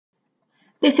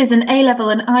This is an A-level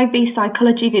and IB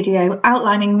psychology video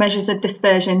outlining measures of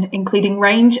dispersion, including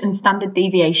range and standard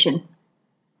deviation.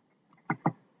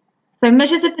 So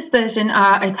measures of dispersion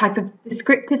are a type of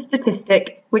descriptive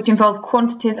statistic which involve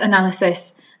quantitative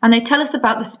analysis, and they tell us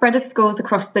about the spread of scores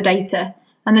across the data.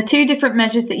 And the two different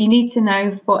measures that you need to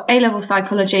know for A-level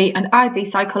psychology and IB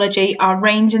psychology are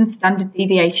range and standard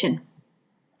deviation.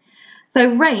 So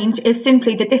range is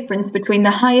simply the difference between the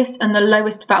highest and the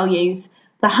lowest values.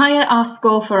 The higher our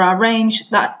score for our range,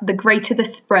 the greater the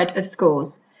spread of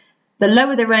scores. The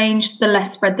lower the range, the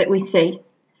less spread that we see.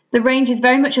 The range is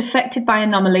very much affected by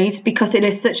anomalies because it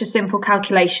is such a simple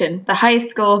calculation, the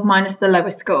highest score minus the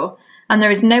lowest score, and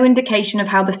there is no indication of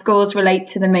how the scores relate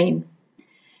to the mean.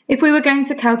 If we were going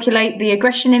to calculate the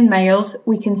aggression in males,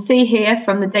 we can see here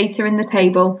from the data in the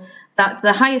table that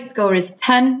the highest score is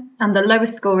 10 and the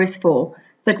lowest score is 4.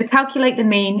 So to calculate the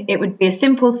mean, it would be a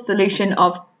simple solution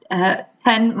of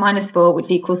 10 minus 4,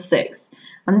 which equals 6.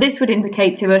 And this would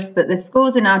indicate to us that the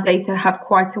scores in our data have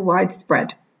quite a wide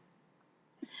spread.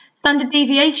 Standard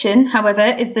deviation, however,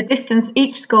 is the distance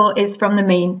each score is from the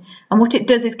mean. And what it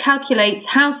does is calculates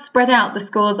how spread out the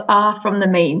scores are from the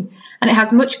mean. And it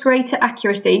has much greater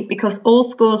accuracy because all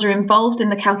scores are involved in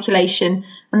the calculation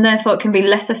and therefore it can be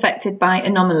less affected by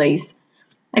anomalies.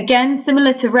 Again,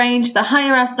 similar to range, the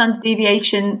higher our standard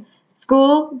deviation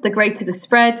score, the greater the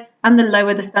spread, and the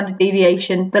lower the standard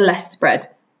deviation, the less spread.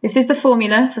 This is the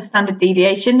formula for standard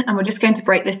deviation, and we're just going to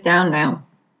break this down now.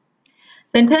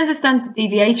 So in terms of standard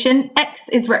deviation, x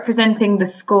is representing the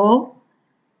score.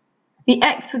 The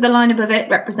x with the line above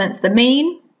it represents the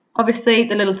mean. Obviously,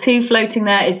 the little 2 floating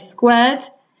there is squared.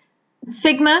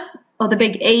 Sigma, or the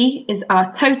big E, is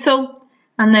our total.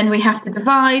 And then we have to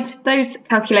divide those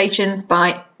calculations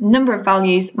by number of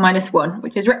values minus 1,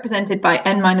 which is represented by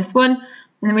n minus 1.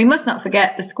 And then we must not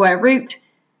forget the square root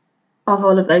of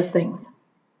all of those things.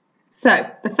 So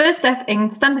the first step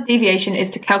in standard deviation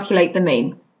is to calculate the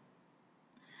mean,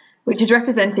 which is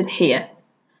represented here.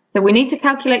 So we need to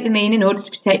calculate the mean in order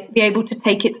to be able to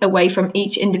take it away from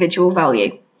each individual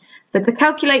value. So to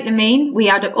calculate the mean, we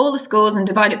add up all the scores and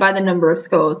divide it by the number of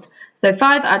scores. So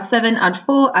 5 add 7 add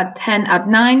 4 add 10 add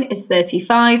 9 is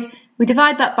 35. We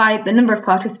divide that by the number of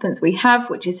participants we have,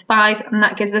 which is 5, and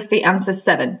that gives us the answer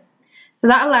 7. So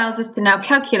that allows us to now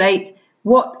calculate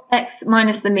what x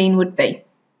minus the mean would be.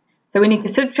 So we need to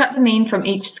subtract the mean from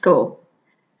each score.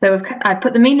 So I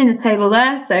put the mean in the table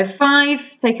there. So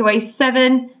 5 take away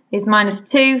 7 is minus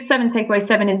 2, 7 take away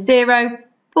 7 is 0,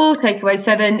 4 take away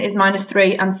 7 is minus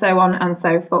 3, and so on and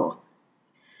so forth.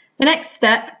 The next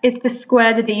step is to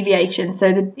square the deviation.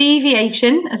 So the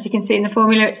deviation, as you can see in the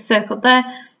formula, it's circled there.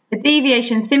 The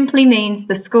deviation simply means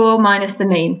the score minus the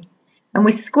mean. And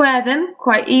we square them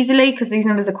quite easily because these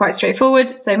numbers are quite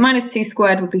straightforward. So minus 2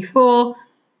 squared would be 4,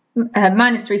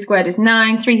 minus 3 squared is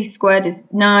 9, 3 squared is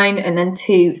 9, and then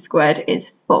 2 squared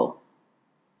is 4.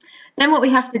 Then what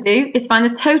we have to do is find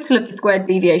the total of the squared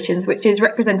deviations, which is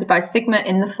represented by sigma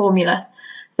in the formula.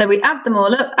 So we add them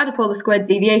all up, add up all the squared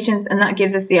deviations, and that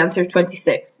gives us the answer of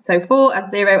 26. So 4 add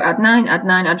 0 add 9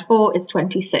 add 4 is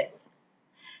 26.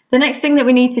 The next thing that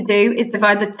we need to do is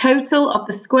divide the total of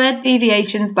the squared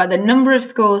deviations by the number of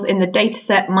scores in the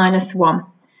dataset minus 1.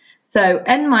 So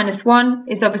n minus 1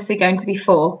 is obviously going to be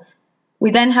 4.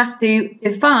 We then have to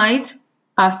divide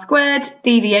our squared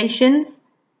deviations,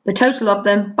 the total of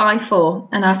them, by 4.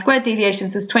 And our squared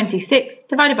deviations was 26,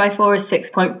 divided by 4 is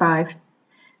 6.5.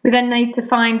 We then need to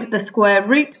find the square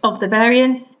root of the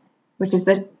variance, which is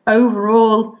the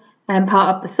overall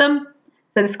part of the sum.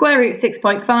 So the square root of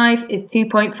 6.5 is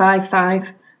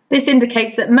 2.55. This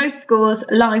indicates that most scores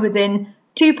lie within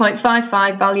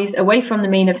 2.55 values away from the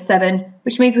mean of 7,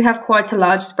 which means we have quite a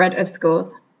large spread of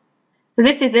scores. So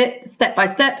this is it, step by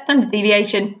step, standard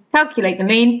deviation, calculate the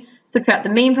mean, subtract the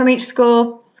mean from each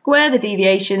score, square the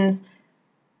deviations,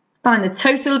 find the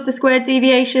total of the squared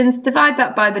deviations, divide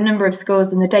that by the number of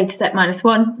scores in the dataset minus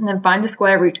 1, and then find the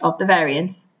square root of the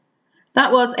variance.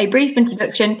 That was a brief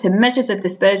introduction to measures of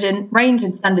dispersion, range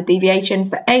and standard deviation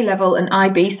for A-level and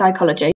IB psychology.